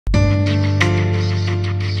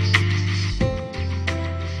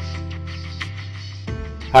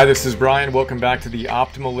Hi, this is Brian. Welcome back to the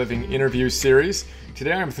Optimal Living interview series.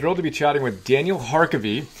 Today I'm thrilled to be chatting with Daniel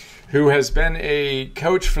Harkavy, who has been a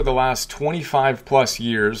coach for the last 25 plus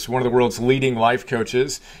years, one of the world's leading life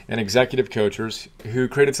coaches and executive coaches, who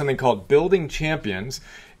created something called Building Champions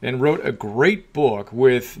and wrote a great book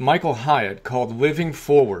with Michael Hyatt called Living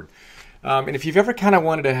Forward. And if you've ever kind of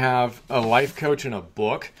wanted to have a life coach in a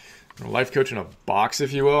book, a life coach in a box,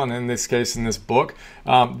 if you will, and in this case, in this book,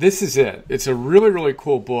 this is it. It's a really, really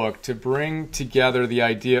cool book to bring together the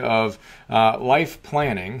idea of life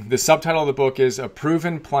planning. The subtitle of the book is A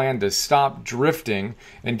Proven Plan to Stop Drifting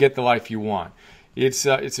and Get the Life You Want. It's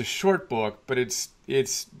a short book, but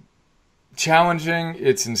it's challenging,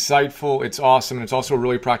 it's insightful, it's awesome, and it's also a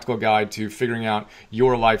really practical guide to figuring out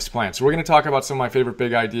your life's plan. So we're going to talk about some of my favorite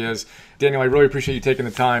big ideas. Daniel, I really appreciate you taking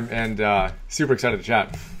the time and super excited to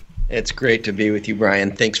chat. It's great to be with you,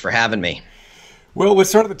 Brian. Thanks for having me. Well, let's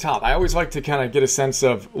start at the top. I always like to kind of get a sense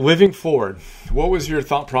of living forward. What was your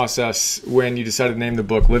thought process when you decided to name the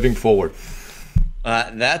book Living Forward?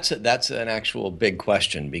 That's an actual big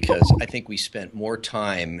question, because I think we spent more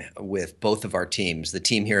time with both of our teams, the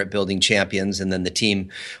team here at Building Champions and then the team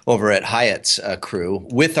over at Hyatt's crew,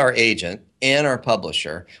 with our agent and our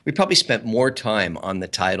publisher. We probably spent more time on the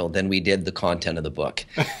title than we did the content of the book.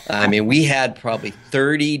 I mean, we had probably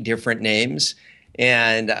 30 different names.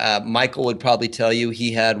 And Michael would probably tell you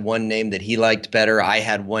he had one name that he liked better. I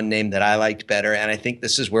had one name that I liked better. And I think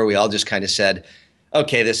this is where we all just kind of said,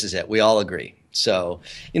 okay, this is it. We all agree. So,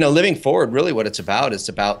 living forward, really what it's about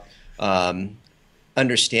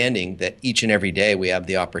understanding that each and every day we have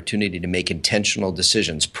the opportunity to make intentional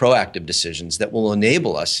decisions, proactive decisions that will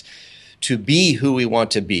enable us to be who we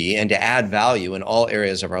want to be and to add value in all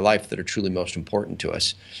areas of our life that are truly most important to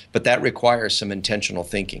us. But that requires some intentional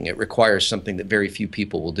thinking. It requires something that very few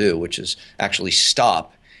people will do, which is actually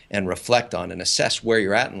stop and reflect on and assess where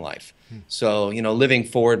you're at in life. So, living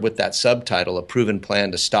forward with that subtitle, A Proven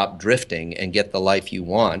Plan to Stop Drifting and Get the Life You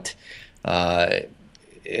Want,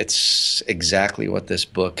 it's exactly what this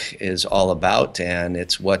book is all about, and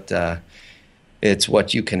it's what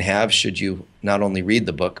you can have should you not only read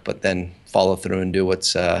the book, but then follow through and do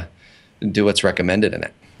what's recommended in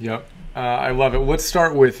it. Yep, I love it. Let's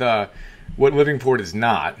start with what living forward is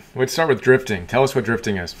not. Let's start with drifting. Tell us what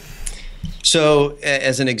drifting is. So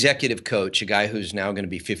as an executive coach, a guy who's now going to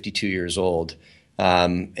be 52 years old,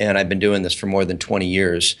 and I've been doing this for more than 20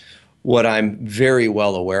 years, what I'm very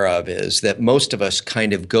well aware of is that most of us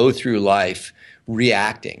kind of go through life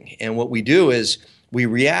reacting. And what we do is we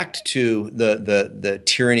react to the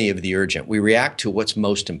tyranny of the urgent. We react to what's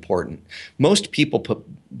most important. Most people put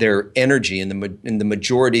their energy in the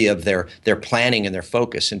majority of their planning and their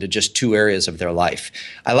focus into just two areas of their life.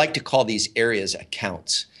 I like to call these areas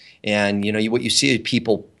accounts. And what you see is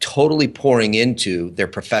people totally pouring into their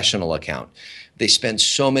professional account. They spend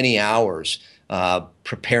so many hours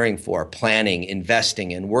preparing for, planning,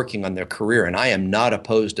 investing, and working on their career. And I am not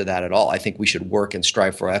opposed to that at all. I think we should work and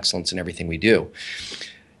strive for excellence in everything we do.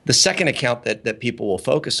 The second account that people will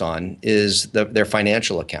focus on is their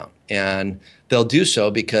financial account. And they'll do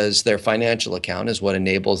so because their financial account is what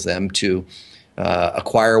enables them to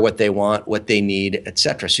acquire what they want, what they need,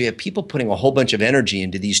 etc. So you have people putting a whole bunch of energy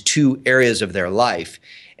into these two areas of their life,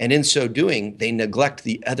 and in so doing, they neglect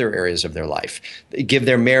the other areas of their life. They give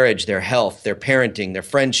their marriage, their health, their parenting, their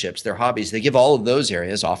friendships, their hobbies. They give all of those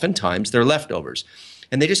areas, oftentimes, their leftovers.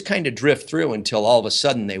 And they just kind of drift through until all of a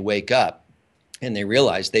sudden they wake up and they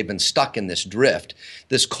realize they've been stuck in this drift,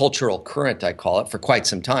 this cultural current, I call it, for quite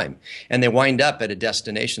some time. And they wind up at a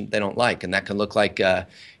destination they don't like. And that can look like,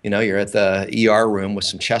 you're at the ER room with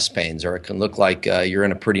some chest pains, or it can look like you're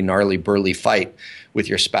in a pretty gnarly, burly fight with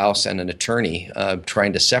your spouse and an attorney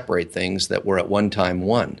trying to separate things that were at one time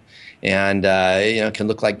one. And it can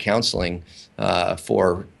look like counseling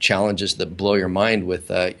for challenges that blow your mind with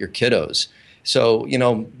your kiddos. So,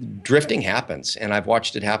 drifting happens, and I've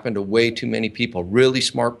watched it happen to way too many people, really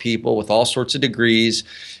smart people with all sorts of degrees,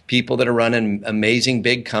 people that are running amazing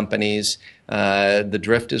big companies. The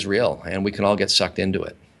drift is real, and we can all get sucked into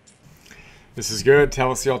it. This is good.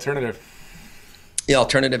 Tell us the alternative. The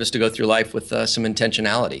alternative is to go through life with some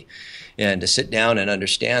intentionality and to sit down and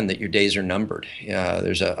understand that your days are numbered.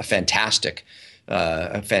 There's a fantastic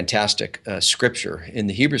scripture in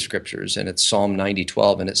the Hebrew scriptures, and it's Psalm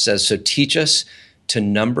 90:12, and it says, "So teach us to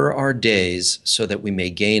number our days so that we may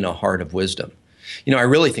gain a heart of wisdom." I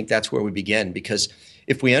really think that's where we begin, because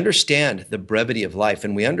if we understand the brevity of life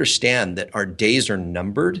and we understand that our days are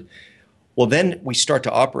numbered, Well, then we start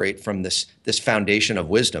to operate from this foundation of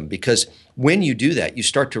wisdom, because when you do that, you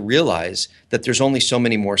start to realize that there's only so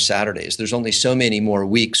many more Saturdays, there's only so many more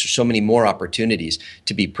weeks, or so many more opportunities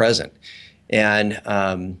to be present. And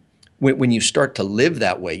when you start to live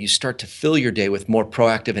that way, you start to fill your day with more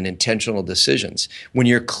proactive and intentional decisions. When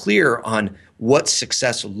you're clear on what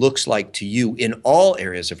success looks like to you in all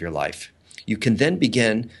areas of your life, you can then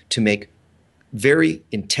begin to make very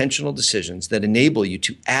intentional decisions that enable you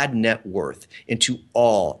to add net worth into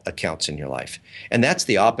all accounts in your life. And that's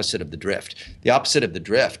the opposite of the drift. The opposite of the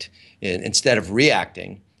drift, instead of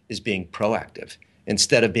reacting, is being proactive.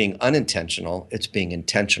 Instead of being unintentional, it's being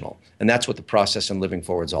intentional. And that's what the process in Living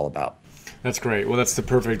Forward is all about. That's great. Well, that's the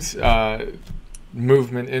perfect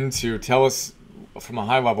movement into, tell us from a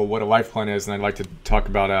high level what a life plan is, and I'd like to talk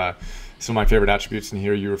about some of my favorite attributes and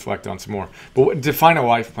hear you reflect on some more. But define a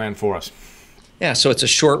life plan for us. Yeah, so it's a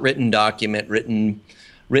short written document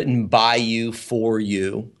written by you for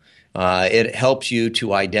you. It helps you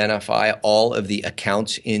to identify all of the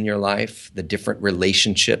accounts in your life, the different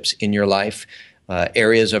relationships in your life,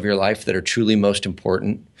 areas of your life that are truly most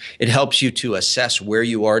important. It helps you to assess where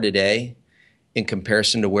you are today in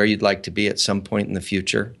comparison to where you'd like to be at some point in the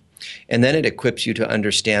future. And then it equips you to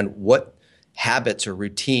understand what habits or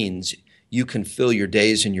routines you can fill your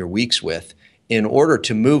days and your weeks with in order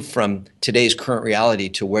to move from today's current reality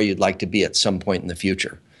to where you'd like to be at some point in the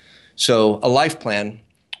future. So a life plan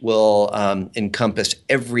will encompass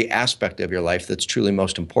every aspect of your life that's truly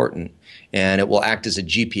most important, and it will act as a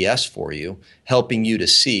GPS for you, helping you to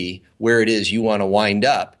see where it is you want to wind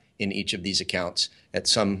up in each of these accounts at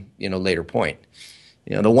some later point.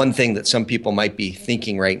 The one thing that some people might be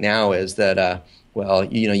thinking right now is that,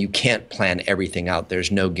 you can't plan everything out. There's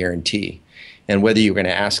no guarantee. And whether you're going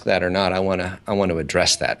to ask that or not, I want to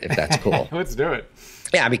address that, if that's cool. Let's do it.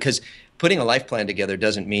 Yeah, because putting a life plan together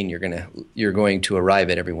doesn't mean you're going to arrive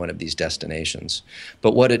at every one of these destinations.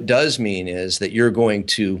 But what it does mean is that you're going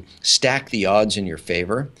to stack the odds in your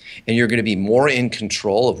favor, and you're going to be more in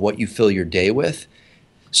control of what you fill your day with,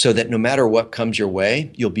 so that no matter what comes your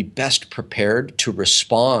way, you'll be best prepared to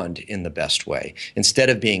respond in the best way instead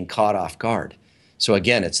of being caught off guard. So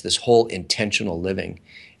again, it's this whole intentional living.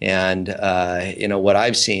 And what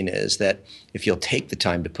I've seen is that if you'll take the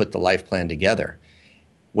time to put the life plan together,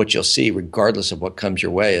 what you'll see, regardless of what comes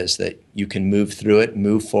your way, is that you can move through it,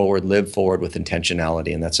 move forward, live forward with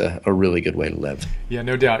intentionality, and that's a really good way to live. Yeah,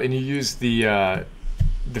 no doubt. And you use the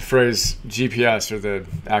phrase GPS, or the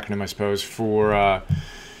acronym, I suppose, for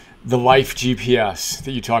the life GPS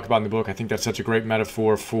that you talk about in the book. I think that's such a great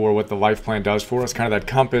metaphor for what the life plan does for us, kind of that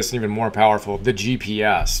compass, and even more powerful, the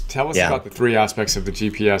GPS. Tell us about the three aspects of the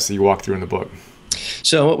GPS that you walk through in the book.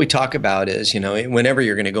 So what we talk about is, whenever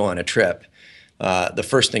you're going to go on a trip, the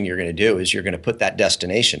first thing you're going to do is you're going to put that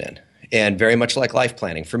destination in. And very much like life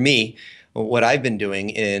planning, for me, what I've been doing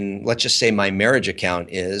in, let's just say, my marriage account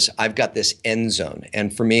is I've got this end zone.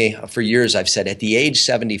 And for me, for years, I've said at the age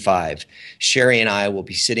 75, Sherry and I will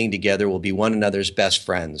be sitting together, we'll be one another's best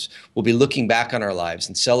friends. We'll be looking back on our lives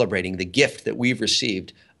and celebrating the gift that we've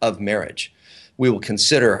received of marriage. We will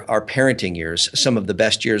consider our parenting years some of the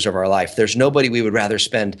best years of our life. There's nobody we would rather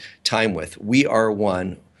spend time with. We are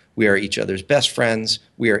one. We are each other's best friends.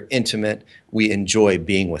 We are intimate. We enjoy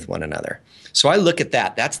being with one another. So I look at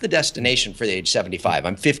that. That's the destination for the age 75.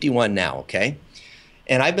 I'm 51 now, okay?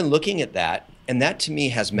 And I've been looking at that, and that to me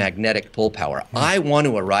has magnetic pull power. I want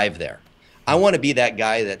to arrive there. I want to be that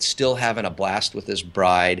guy that's still having a blast with his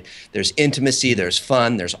bride. There's intimacy, there's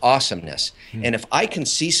fun, there's awesomeness. And if I can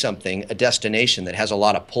see something, a destination that has a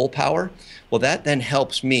lot of pull power, well, that then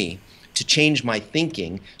helps me to change my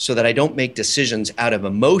thinking so that I don't make decisions out of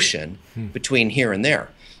emotion between here and there.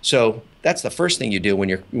 So that's the first thing you do when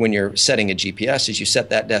you're setting a GPS, is you set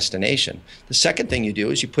that destination. The second thing you do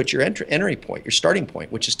is you put your entry point, your starting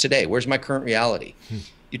point, which is today. Where's my current reality?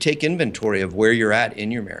 You take inventory of where you're at in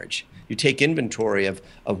your marriage. You take inventory of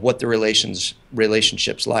what the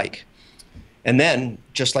relationship's like. And then,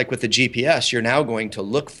 just like with the GPS, you're now going to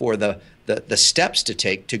look for the steps to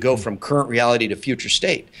take to go from current reality to future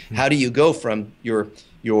state. How do you go from your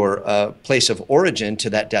place of origin to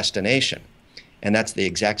that destination? And that's the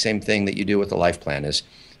exact same thing that you do with the life plan, is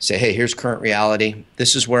say, hey, here's current reality.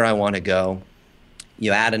 This is where I want to go.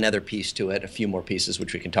 You add another piece to it, a few more pieces,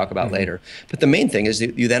 which we can talk about later. But the main thing is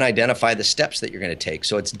that you then identify the steps that you're going to take.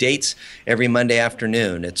 So it's dates every Monday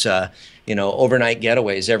afternoon. It's overnight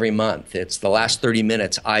getaways every month. It's the last 30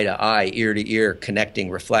 minutes, eye to eye, ear to ear, connecting,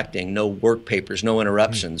 reflecting. No work papers, no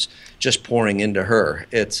interruptions, just pouring into her.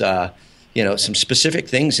 It's some specific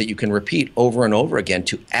things that you can repeat over and over again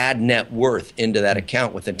to add net worth into that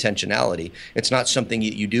account with intentionality. It's not something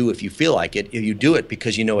you do if you feel like it. You do it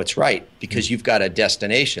because you know it's right, because you've got a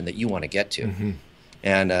destination that you want to get to.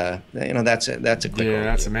 And that's a quick overview.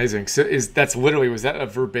 That's amazing. So was that a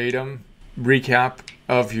verbatim recap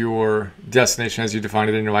of your destination as you defined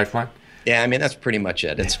it in your life plan? Yeah, I mean, that's pretty much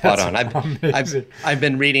it. It's spot on. I've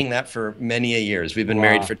been reading that for many a years. We've been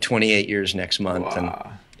married for 28 years next month. And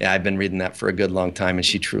yeah, I've been reading that for a good long time, and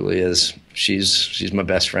she truly is. She's my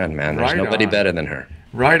best friend, man. There's nobody better than her.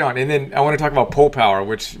 Right on. And then I want to talk about pull power,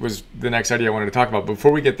 which was the next idea I wanted to talk about.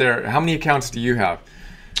 Before we get there, how many accounts do you have?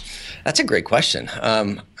 That's a great question.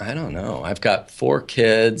 I don't know. I've got 4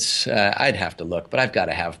 kids. I'd have to look, but I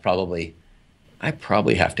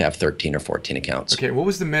probably have to have 13 or 14 accounts. Okay, what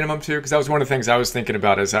was the minimum too? Because that was one of the things I was thinking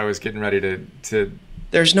about as I was getting ready to...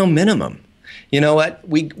 There's no minimum. You know what?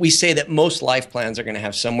 We say that most life plans are going to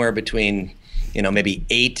have somewhere between, maybe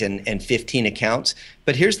 8 and 15 accounts.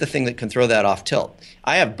 But here's the thing that can throw that off tilt.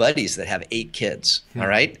 I have buddies that have 8 kids, all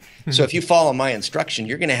right? So if you follow my instruction,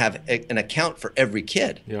 you're going to have an account for every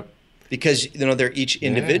kid. Yep. Because they're each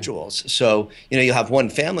individuals. So you'll have one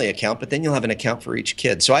family account, but then you'll have an account for each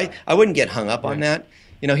kid. So I wouldn't get hung up on that.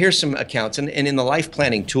 Here's some accounts, and in the life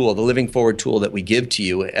planning tool, the Living Forward tool that we give to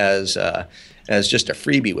you as just a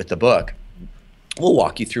freebie with the book, we'll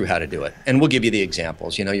walk you through how to do it, and we'll give you the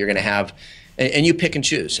examples. You're going to have. And you pick and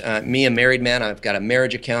choose. Me, a married man, I've got a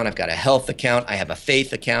marriage account, I've got a health account, I have a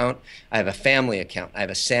faith account, I have a family account, I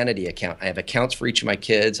have a sanity account, I have accounts for each of my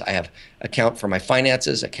kids, I have account for my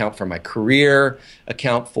finances, account for my career,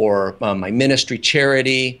 account for my ministry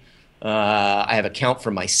charity, I have account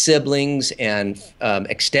for my siblings and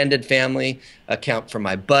extended family, account for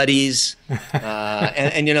my buddies,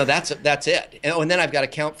 and that's it. And then I've got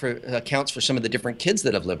accounts for some of the different kids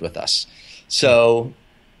that have lived with us. So.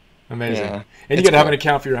 Amazing. Yeah, and you got to have an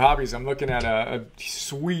account for your hobbies. I'm looking at a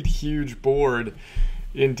sweet, huge board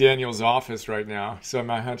in Daniel's office right now. So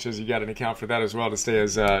my hunch is you got an account for that as well to stay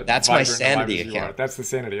as that's my sanity account. That's the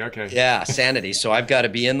sanity. Okay. Yeah, sanity. So I've got to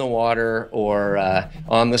be in the water or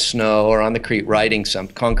on the snow or on the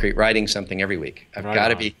concrete writing something every week. I've got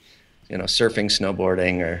to be, surfing,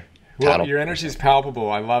 snowboarding, or. Well, your energy is palpable.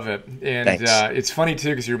 I love it. And it's funny, too,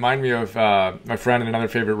 because you remind me of my friend and another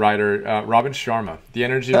favorite writer, Robin Sharma. The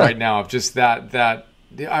energy right now of just that.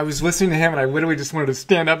 I was listening to him, and I literally just wanted to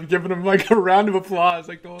stand up and give him like a round of applause.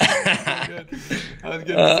 Like, oh, that's so good. I was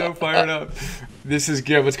getting so fired up. This is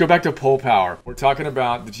good. Let's go back to pull power. We're talking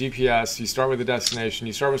about the GPS. You start with the destination.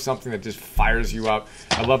 You start with something that just fires you up.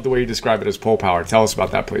 I love the way you describe it as pull power. Tell us about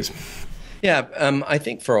that, please. Yeah, I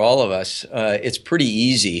think for all of us, it's pretty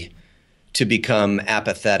easy to become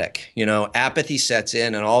apathetic. Apathy sets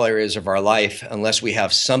in all areas of our life unless we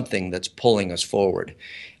have something that's pulling us forward.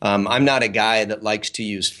 I'm not a guy that likes to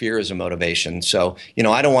use fear as a motivation. So,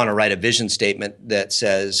 I don't want to write a vision statement that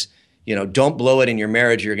says, don't blow it in your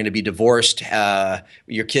marriage. You're going to be divorced.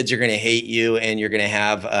 Your kids are going to hate you, and you're going to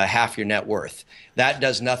have half your net worth. That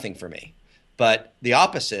does nothing for me. But the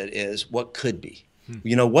opposite is what could be.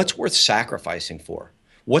 What's worth sacrificing for?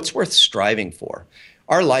 What's worth striving for?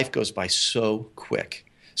 Our life goes by so quick.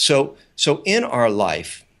 So in our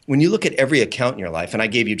life, when you look at every account in your life, and I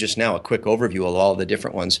gave you just now a quick overview of all the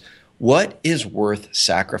different ones, what is worth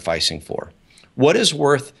sacrificing for? What is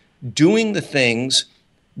worth doing the things,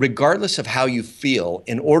 regardless of how you feel,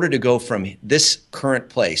 in order to go from this current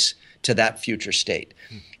place to that future state?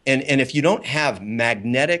 And if you don't have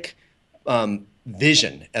magnetic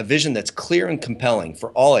vision, a vision that's clear and compelling for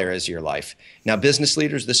all areas of your life. Now, business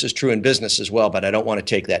leaders, this is true in business as well, but I don't want to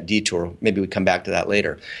take that detour. Maybe we come back to that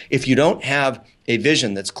later. If you don't have a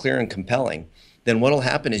vision that's clear and compelling, then what will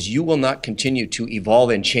happen is you will not continue to evolve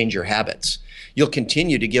and change your habits. You'll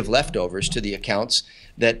continue to give leftovers to the accounts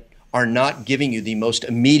that are not giving you the most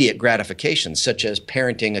immediate gratification, such as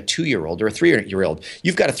parenting a 2-year-old or a 3-year-old.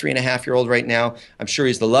 You've got a 3.5-year-old right now. I'm sure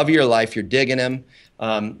he's the love of your life. You're digging him.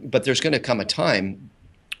 But there's going to come a time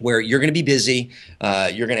where you're going to be busy.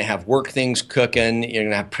 You're going to have work things cooking. You're going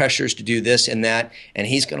to have pressures to do this and that. And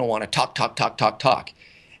he's going to want to talk.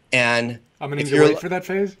 And I'm going to wait for that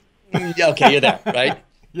phase. Okay, you're there, right?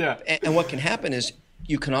 Yeah. And what can happen is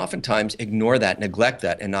you can oftentimes ignore that, neglect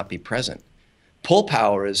that, and not be present. Pull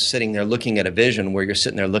power is sitting there looking at a vision where you're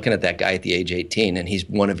sitting there looking at that guy at the age 18 and he's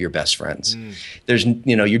one of your best friends. There's,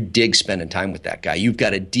 you dig spending time with that guy. You've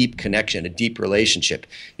got a deep connection, a deep relationship.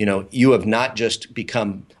 You have not just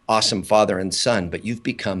become awesome father and son, but you've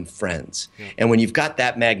become friends. Yeah. And when you've got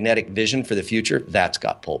that magnetic vision for the future, that's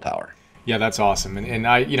got pull power. Yeah, that's awesome. And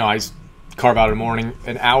I carve out a morning,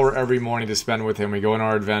 an hour every morning to spend with him. We go on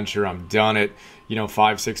our adventure. I'm done at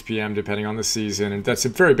 5, 6 p.m. depending on the season, and that's a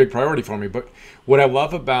very big priority for me. But what I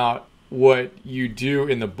love about what you do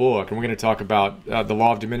in the book, and we're going to talk about the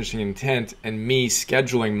Law of Diminishing Intent and me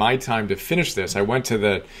scheduling my time to finish this. I went to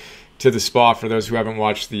the spa, for those who haven't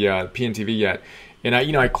watched the PNTV yet, and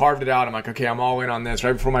I carved it out. I'm like, okay, I'm all in on this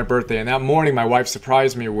right before my birthday. And that morning, my wife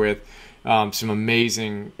surprised me with some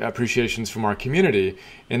amazing appreciations from our community,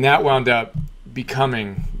 and that wound up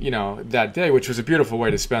becoming that day, which was a beautiful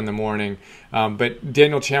way to spend the morning. But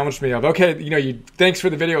Daniel challenged me of, okay, thanks for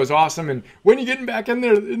the video, it was awesome, and when are you getting back in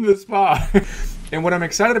there in the spa? And what I'm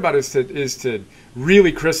excited about is to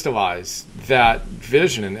really crystallize that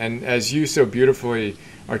vision, and as you so beautifully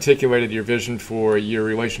articulated your vision for your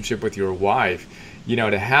relationship with your wife,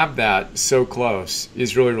 to have that so close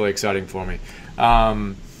is really, really exciting for me.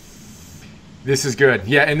 This is good.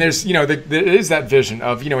 Yeah, and there's, there is that vision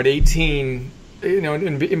of, at 18,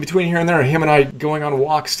 in between here and there, him and I going on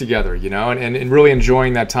walks together, and really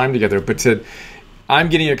enjoying that time together. But I'm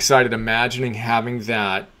getting excited imagining having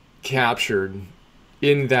that captured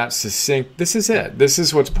in that succinct, this is it. This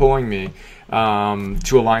is what's pulling me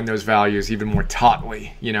to align those values even more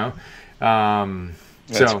tautly,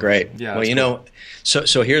 That's great. Yeah, well, cool.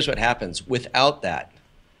 So here's what happens. Without that,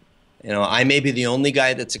 I may be the only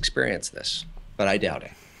guy that's experienced this, but I doubt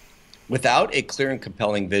it. Without a clear and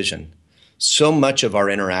compelling vision, so much of our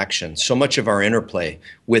interaction, so much of our interplay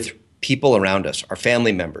with people around us, our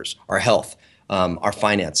family members, our health, our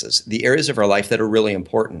finances, the areas of our life that are really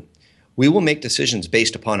important, we will make decisions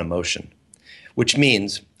based upon emotion, which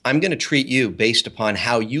means I'm going to treat you based upon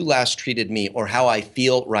how you last treated me or how I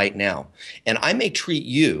feel right now. And I may treat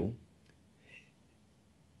you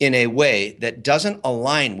in a way that doesn't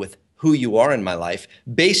align with who you are in my life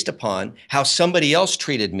based upon how somebody else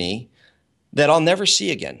treated me that I'll never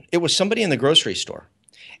see again. It was somebody in the grocery store,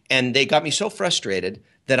 and they got me so frustrated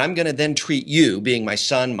that I'm going to then treat you, being my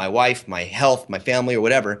son, my wife, my health, my family, or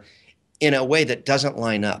whatever, in a way that doesn't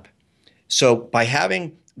line up. So by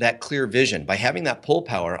having that clear vision, by having that pull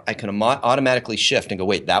power, I can automatically shift and go,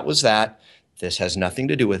 wait, that was that. This has nothing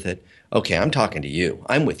to do with it. Okay, I'm talking to you.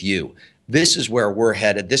 I'm with you. This is where we're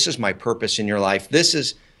headed. This is my purpose in your life. This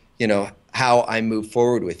is, how I move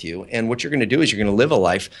forward with you. And what you're going to do is you're going to live a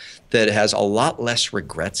life that has a lot less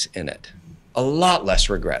regrets in it. A lot less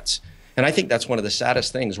regrets. And I think that's one of the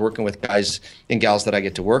saddest things, working with guys and gals that I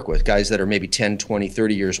get to work with, guys that are maybe 10, 20,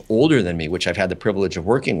 30 years older than me, which I've had the privilege of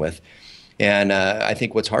working with. And I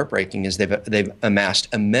think what's heartbreaking is they've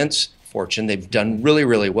amassed immense fortune. They've done really,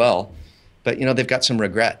 really well. But, they've got some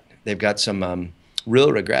regret. They've got some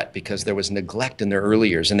real regret because there was neglect in their early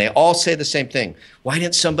years. And they all say the same thing. Why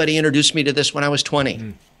didn't somebody introduce me to this when I was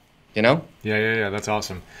 20? Yeah. That's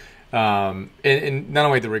awesome. And not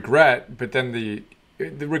only the regret, but then the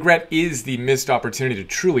regret is the missed opportunity to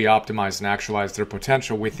truly optimize and actualize their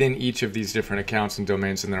potential within each of these different accounts and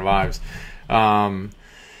domains in their lives.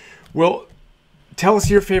 Well, tell us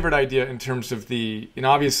your favorite idea in terms of and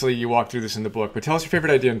obviously you walk through this in the book, but tell us your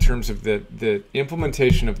favorite idea in terms of the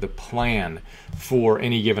implementation of the plan for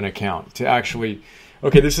any given account to actually,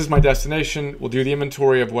 okay, this is my destination. We'll do the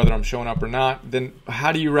inventory of whether I'm showing up or not. Then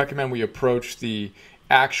how do you recommend we approach the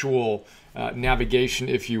actual navigation,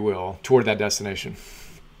 if you will, toward that destination?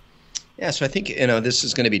 Yeah, so I think, this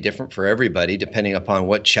is going to be different for everybody depending upon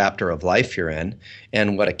what chapter of life you're in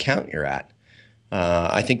and what account you're at.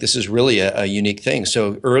 I think this is really a unique thing.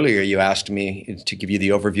 So earlier you asked me to give you the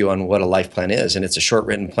overview on what a life plan is, and it's a short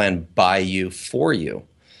written plan by you for you.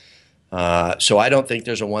 So I don't think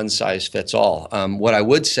there's a one size fits all. What I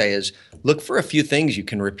would say is look for a few things you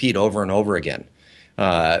can repeat over and over again.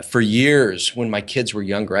 For years, when my kids were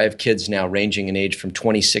younger, I have kids now ranging in age from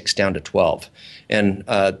 26 down to 12. And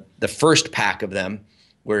the first pack of them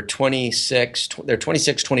were 26, they're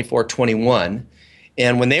 26, 24, 21.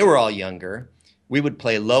 And when they were all younger, we would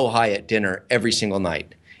play low high at dinner every single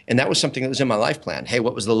night. And that was something that was in my life plan. Hey,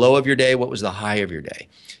 what was the low of your day? What was the high of your day?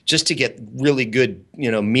 Just to get really good,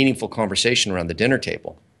 meaningful conversation around the dinner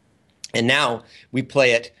table. And now we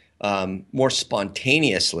play it more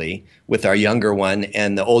spontaneously with our younger one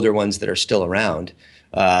and the older ones that are still around.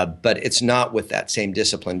 But it's not with that same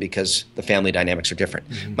discipline because the family dynamics are different.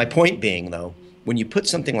 Mm-hmm. My point being, though, when you put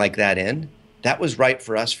something like that in, that was right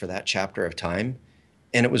for us for that chapter of time.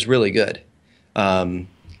 And it was really good.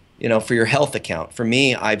 For your health account, for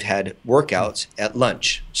me, I've had workouts at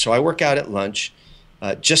lunch. So I work out at lunch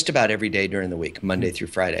just about every day during the week, Monday through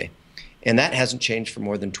Friday. And that hasn't changed for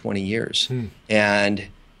more than 20 years. And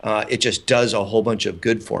it just does a whole bunch of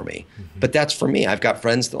good for me. But that's for me. I've got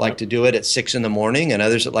friends that like to do it at 6 in the morning and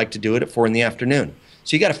others that like to do it at 4 in the afternoon.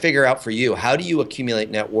 So you got to figure out for you, how do you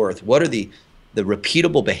accumulate net worth? What are the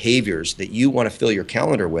repeatable behaviors that you want to fill your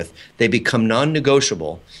calendar with? They become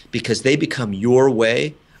non-negotiable because they become your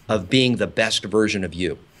way of being the best version of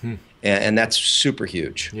you. And that's super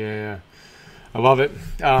huge. Yeah. I love it.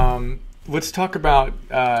 Let's talk about,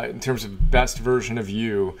 in terms of best version of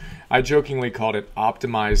you, I jokingly called it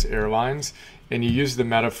optimize airlines. And you used the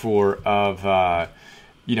metaphor of,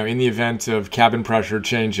 in the event of cabin pressure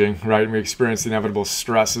changing, right, and we experience inevitable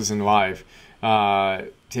stresses in life,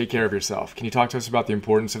 take care of yourself. Can you talk to us about the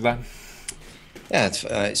importance of that?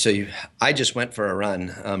 Yeah, I just went for a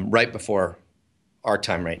run right before our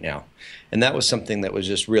time right now. And that was something that was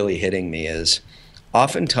just really hitting me is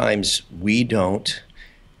oftentimes we don't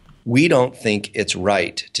think it's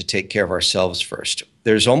right to take care of ourselves first.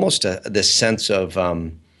 There's almost this sense of,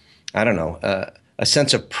 a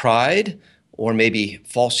sense of pride or maybe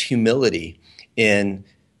false humility in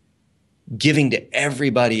giving to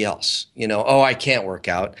everybody else. I can't work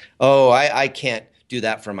out. I can't do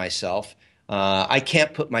that for myself. I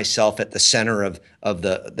can't put myself at the center of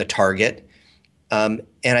the target. And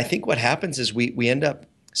I think what happens is we end up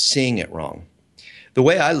seeing it wrong. The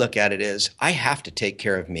way I look at it is I have to take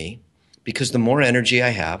care of me because the more energy I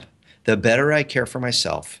have, the better I care for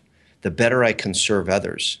myself, the better I can serve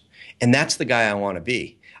others. And that's the guy I want to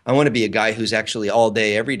be. I want to be a guy who's actually all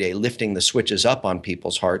day, every day, lifting the switches up on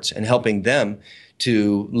people's hearts and helping them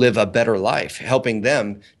to live a better life, helping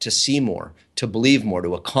them to see more, to believe more,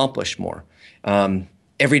 to accomplish more,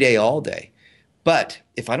 every day, all day. But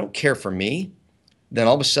if I don't care for me, then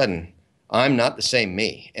all of a sudden, I'm not the same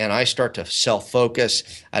me. And I start to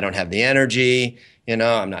self-focus. I don't have the energy.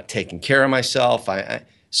 I'm not taking care of myself.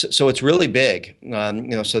 So it's really big.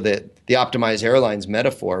 So the optimized airlines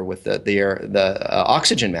metaphor with the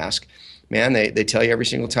oxygen mask, man, they tell you every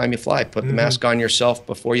single time you fly, put the mask on yourself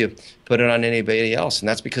before you put it on anybody else. And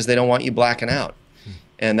that's because they don't want you blacking out.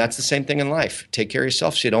 And that's the same thing in life. Take care of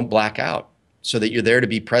yourself so you don't black out, so that you're there to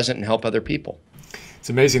be present and help other people. It's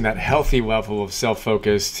amazing that healthy level of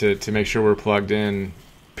self-focus to make sure we're plugged in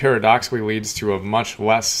paradoxically leads to a much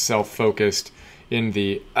less self-focused in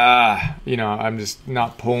the, I'm just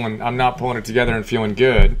not pulling it together and feeling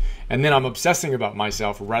good. And then I'm obsessing about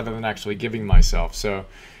myself rather than actually giving myself. So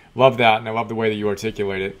love that. And I love the way that you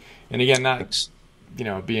articulate it. And again, not,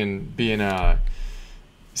 being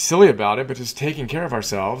silly about it, but just taking care of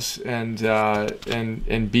ourselves and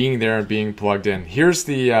being there and being plugged in. Here's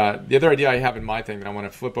the other idea I have in my thing that I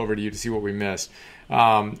want to flip over to you to see what we missed.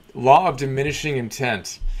 Law of Diminishing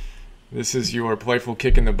Intent. This is your playful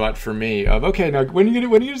kick in the butt for me of, okay, now when are you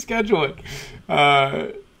gonna schedule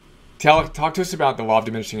it? Talk to us about the Law of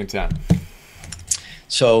Diminishing Intent.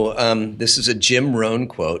 So this is a Jim Rohn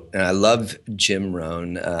quote, and I love Jim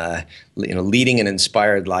Rohn. Leading an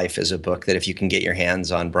Inspired Life is a book that if you can get your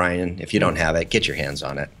hands on, Brian, if you don't have it, get your hands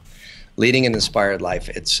on it. Leading an Inspired Life.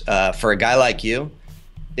 It's for a guy like you,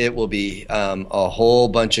 it will be a whole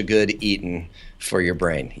bunch of good eating for your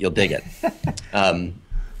brain. You'll dig it.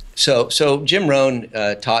 So Jim Rohn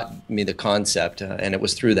taught me the concept, and it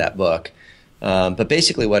was through that book. But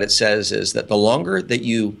basically what it says is that the longer that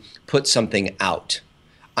you put something out,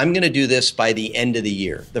 I'm going to do this by the end of the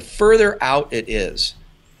year. The further out it is,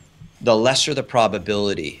 the lesser the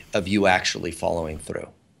probability of you actually following through.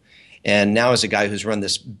 And now as a guy who's run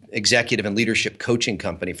this executive and leadership coaching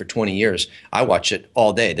company for 20 years, I watch it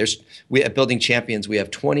all day. We at Building Champions, we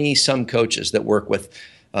have 20-some coaches that work with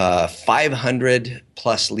 500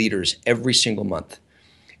 plus leaders every single month.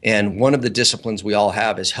 And one of the disciplines we all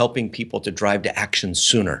have is helping people to drive to action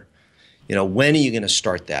sooner. When are you going to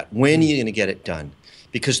start that? When are you going to get it done?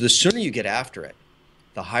 Because the sooner you get after it,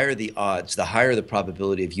 the higher the odds, the higher the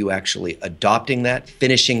probability of you actually adopting that,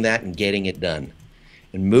 finishing that, and getting it done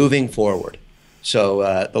and moving forward.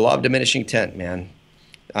 So the Law of Diminishing Intent, man,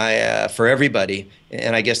 for everybody,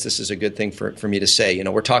 and I guess this is a good thing for me to say,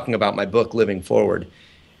 we're talking about my book, Living Forward.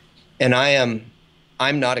 And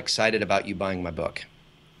I'm not excited about you buying my book,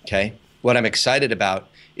 okay? What I'm excited about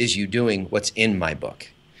is you doing what's in my book.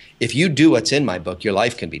 If you do what's in my book, your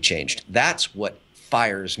life can be changed. That's what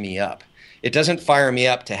fires me up. It doesn't fire me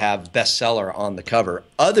up to have bestseller on the cover,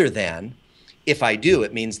 other than if I do,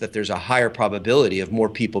 it means that there's a higher probability of more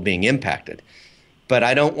people being impacted. But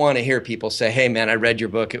I don't want to hear people say, hey, man, I read your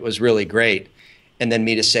book. It was really great. And then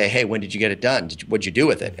me to say, hey, when did you get it done? What'd you do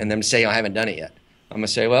with it? And them to say, I haven't done it yet. I'm going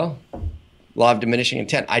to say, well, Law of Diminishing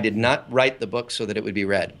Intent. I did not write the book so that it would be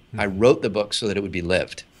read. I wrote the book so that it would be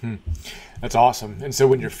lived. That's awesome. And so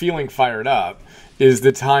when you're feeling fired up is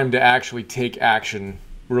the time to actually take action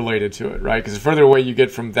related to it, right? Because the further away you get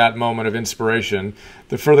from that moment of inspiration,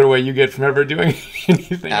 the further away you get from ever doing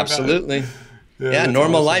anything. Absolutely. About it. Yeah,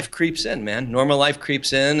 normal life creeps in, man. Normal life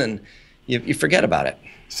creeps in, and you forget about it.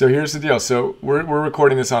 So here's the deal. So we're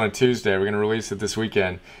recording this on a Tuesday. We're going to release it this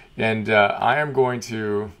weekend. And I am going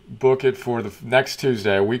to book it for the next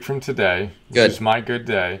Tuesday, a week from today, which is my good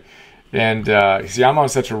day. And see, I'm on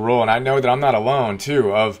such a roll, and I know that I'm not alone,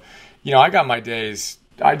 too, I got my days.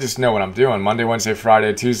 I just know what I'm doing. Monday, Wednesday,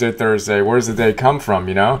 Friday, Tuesday, Thursday. Where's the day come from,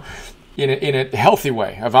 In a healthy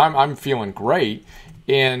way. I'm feeling great.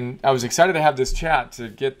 And I was excited to have this chat to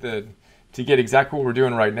get exactly what we're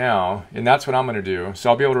doing right now, and that's what I'm going to do. So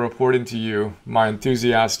I'll be able to report into you my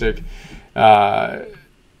enthusiastic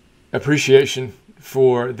appreciation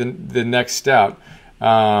for the next step,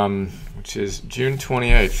 which is June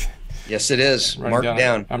 28th. Yes, it is. Mark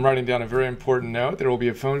down. I'm writing down a very important note. There will be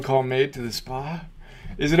a phone call made to the spa.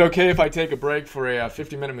 Is it okay if I take a break for a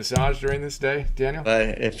 50-minute massage during this day, Daniel?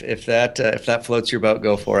 If that floats your boat,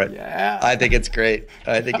 go for it. Yeah. I think it's great.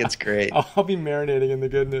 I'll be marinating in the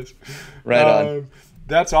goodness. Right on.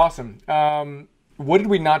 That's awesome. What did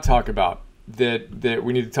we not talk about that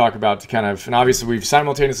we need to talk about to kind of, and obviously we've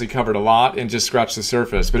simultaneously covered a lot and just scratched the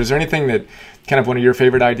surface, but is there anything that kind of one of your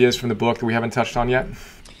favorite ideas from the book that we haven't touched on yet?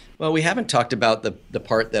 Well, we haven't talked about the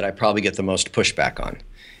part that I probably get the most pushback on.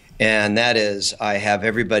 And that is, I have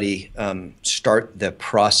everybody start the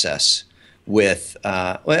process with,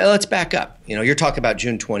 let's back up. You're talking about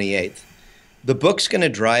June 28th. The book's going to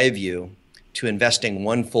drive you to investing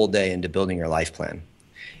one full day into building your life plan.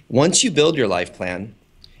 Once you build your life plan,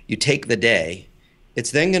 you take the day.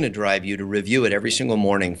 It's then going to drive you to review it every single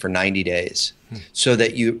morning for 90 days so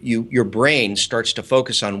that your brain starts to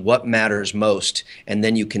focus on what matters most, and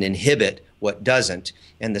then you can inhibit what doesn't.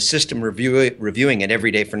 And the system reviewing it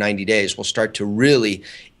every day for 90 days will start to really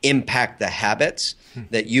impact the habits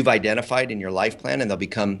that you've identified in your life plan, and they'll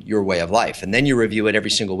become your way of life. And then you review it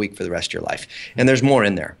every single week for the rest of your life. And there's more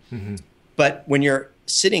in there. Mm-hmm. But when you're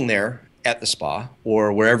sitting there at the spa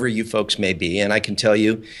or wherever you folks may be, and I can tell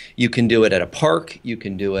you, you can do it at a park, you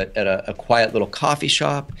can do it at a quiet little coffee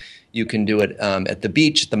shop, you can do it at the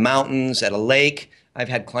beach, at the mountains, at a lake. I've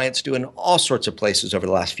had clients do it in all sorts of places over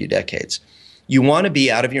the last few decades. You want to be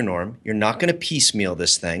out of your norm. You're not going to piecemeal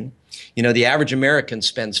this thing. The average American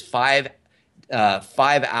spends 5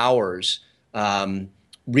 hours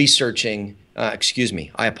researching,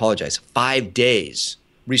 5 days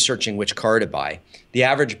researching which car to buy. The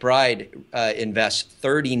average bride invests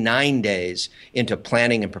 39 days into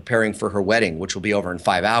planning and preparing for her wedding, which will be over in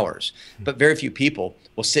 5 hours. But very few people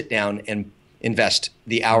will sit down and invest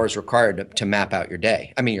the hours required to map out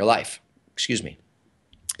your life.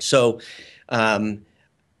 So I'm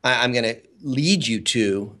going to lead you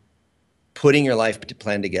to putting your life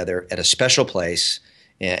plan together at a special place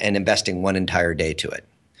and investing one entire day to it.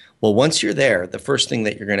 Well, once you're there, the first thing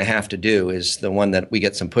that you're going to have to do is the one that we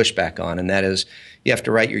get some pushback on, and that is you have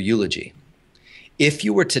to write your eulogy. If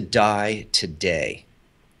you were to die today,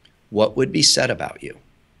 what would be said about you?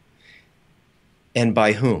 And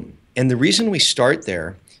by whom? And the reason we start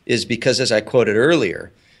there is because, as I quoted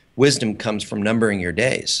earlier, wisdom comes from numbering your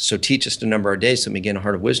days. So teach us to number our days so we gain a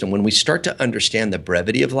heart of wisdom. When we start to understand the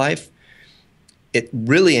brevity of life, it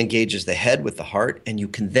really engages the head with the heart, and you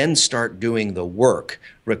can then start doing the work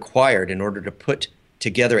required in order to put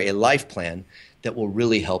together a life plan that will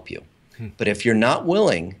really help you. But if you're not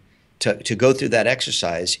willing to go through that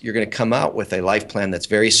exercise, you're going to come out with a life plan that's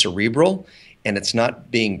very cerebral, and it's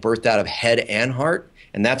not being birthed out of head and heart.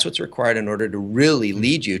 And that's what's required in order to really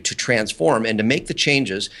lead you to transform and to make the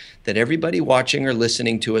changes that everybody watching or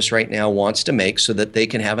listening to us right now wants to make so that they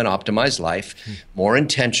can have an optimized life, more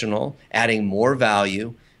intentional, adding more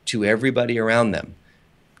value to everybody around them.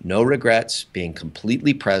 No regrets, being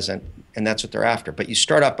completely present, and that's what they're after. But you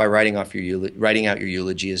start off by writing out your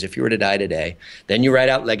eulogy as if you were to die today. Then you write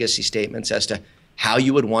out legacy statements as to how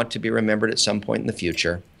you would want to be remembered at some point in the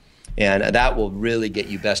future. And that will really get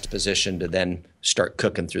you best positioned to then start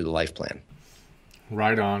cooking through the life plan.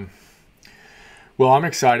 Right on. Well, I'm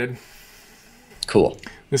excited. Cool.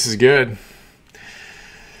 This is good.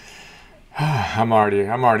 I'm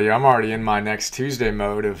already in my next Tuesday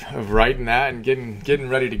mode of writing that and getting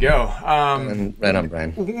ready to go. Right on,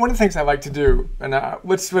 Brian. One of the things I like to do, and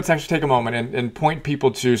let's actually take a moment and point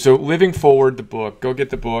people to, so Living Forward, the book. Go get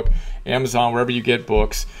the book, Amazon, wherever you get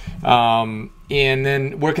books. And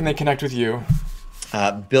then where can they connect with you?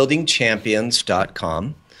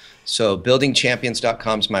 Buildingchampions.com. So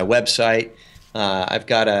buildingchampions.com is my website. I've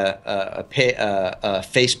got a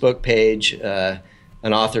Facebook page,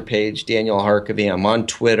 an author page, Daniel Harkavy. I'm on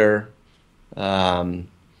Twitter.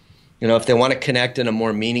 If they want to connect in a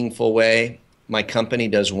more meaningful way, my company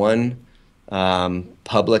does one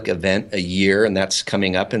public event a year, and that's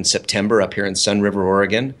coming up in September up here in Sun River,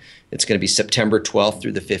 Oregon. It's going to be September 12th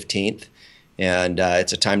through the 15th, and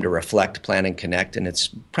it's a time to reflect, plan, and connect, and it's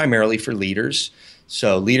primarily for leaders.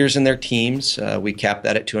 So leaders and their teams, we cap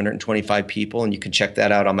that at 225 people, and you can check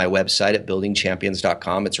that out on my website at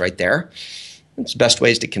buildingchampions.com. It's right there. It's the best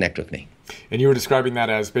ways to connect with me. And you were describing that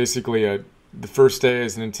as basically the first day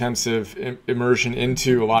is an intensive immersion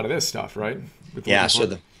into a lot of this stuff, right? Yeah, so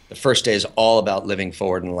the first day is all about living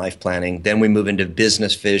forward and life planning. Then we move into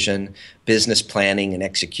business vision, business planning and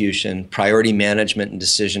execution, priority management and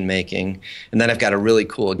decision making. And then I've got a really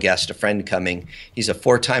cool guest, a friend coming. He's a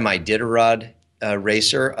 4-time Iditarod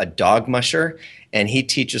racer, a dog musher, and he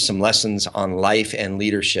teaches some lessons on life and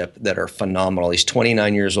leadership that are phenomenal. He's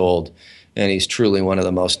 29 years old, and he's truly one of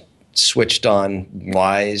the most switched on,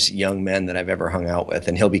 wise young men that I've ever hung out with,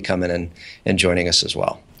 and he'll be coming and joining us as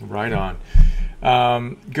well. Right on.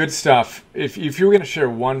 Good stuff. If you were going to share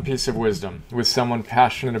one piece of wisdom with someone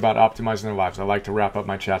passionate about optimizing their lives, I like to wrap up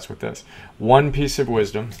my chats with this. One piece of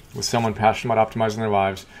wisdom with someone passionate about optimizing their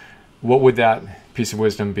lives, what would that piece of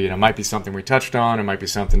wisdom be? And it might be something we touched on. It might be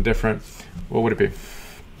something different. What would it be?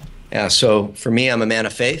 Yeah, so for me, I'm a man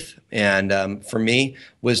of faith. And for me,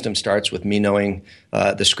 wisdom starts with me knowing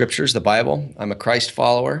the scriptures, the Bible. I'm a Christ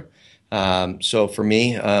follower. So for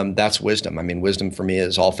me, that's wisdom. I mean, wisdom for me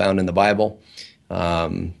is all found in the Bible.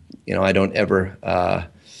 I don't ever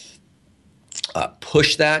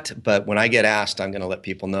push that, but when I get asked, I'm going to let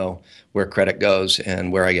people know where credit goes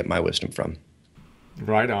and where I get my wisdom from.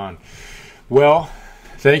 Right on. Well,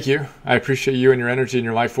 thank you. I appreciate you and your energy and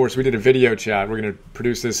your life force. We did a video chat. We're going to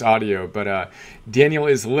produce this audio, but Daniel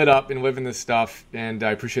is lit up and living this stuff, and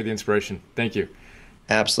I appreciate the inspiration. Thank you.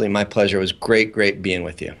 Absolutely. My pleasure. It was great being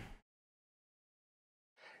with you.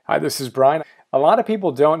 Hi, this is Brian. A lot of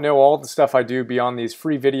people don't know all the stuff I do beyond these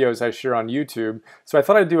free videos I share on YouTube, so I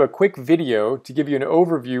thought I'd do a quick video to give you an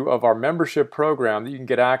overview of our membership program that you can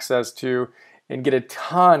get access to and get a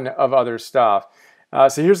ton of other stuff.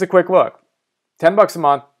 So here's a quick look. $10 a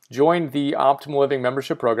month, join the Optimal Living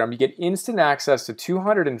membership program. You get instant access to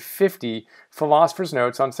 250 philosopher's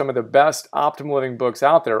notes on some of the best optimal living books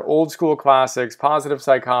out there. Old school classics, positive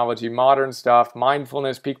psychology, modern stuff,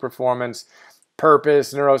 mindfulness, peak performance,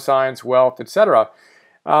 purpose, neuroscience, wealth, etc.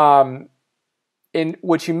 And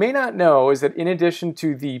what you may not know is that in addition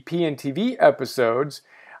to the PNTV episodes,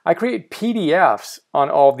 I create PDFs on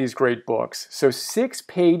all of these great books. So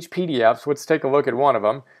 6-page PDFs. Let's take a look at one of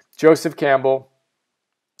them. Joseph Campbell.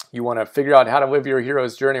 You want to figure out how to live your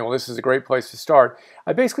hero's journey? Well, this is a great place to start.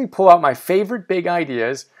 I basically pull out my favorite big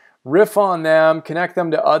ideas, riff on them, connect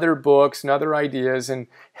them to other books and other ideas, and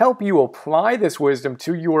help you apply this wisdom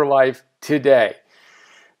to your life today.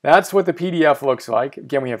 That's what the PDF looks like.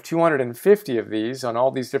 Again, we have 250 of these on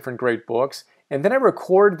all these different great books. And then I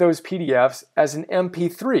record those PDFs as an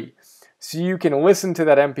MP3. So you can listen to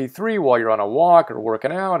that MP3 while you're on a walk or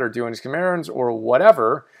working out or doing some errands or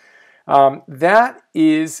whatever. That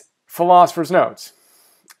is Philosopher's Notes.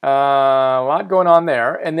 A lot going on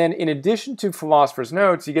there. And then in addition to Philosopher's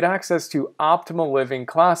Notes, you get access to Optimal Living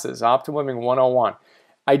classes, Optimal Living 101.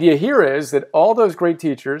 Idea here is that all those great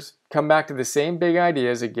teachers come back to the same big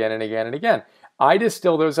ideas again and again and again. I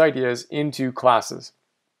distill those ideas into classes.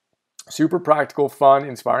 Super practical, fun,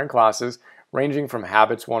 inspiring classes ranging from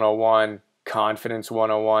Habits 101, Confidence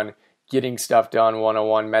 101, Getting Stuff Done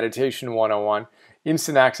 101, Meditation 101,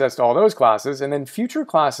 instant access to all those classes. And then future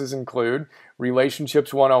classes include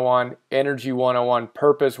Relationships 101, Energy 101,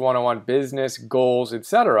 Purpose 101, Business, Goals,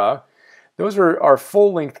 etc. Those are our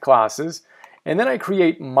full-length classes. And then I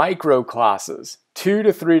create micro classes, 2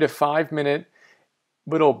 to 3 to 5 minute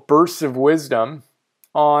little bursts of wisdom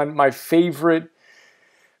on my favorite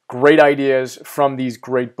great ideas from these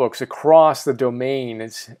great books across the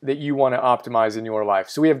domains that you want to optimize in your life.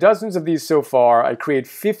 So we have dozens of these so far. I create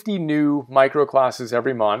 50 new micro classes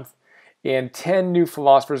every month and 10 new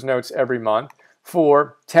Philosopher's Notes every month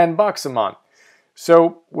for $10 a month.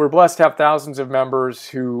 So we're blessed to have thousands of members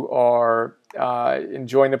who are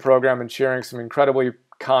enjoying the program and sharing some incredibly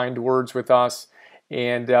kind words with us.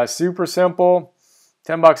 And super simple,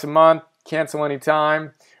 $10 a month, cancel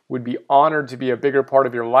anytime. Would be honored to be a bigger part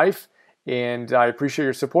of your life. And I appreciate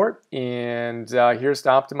your support. And here's to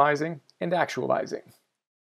optimizing and actualizing.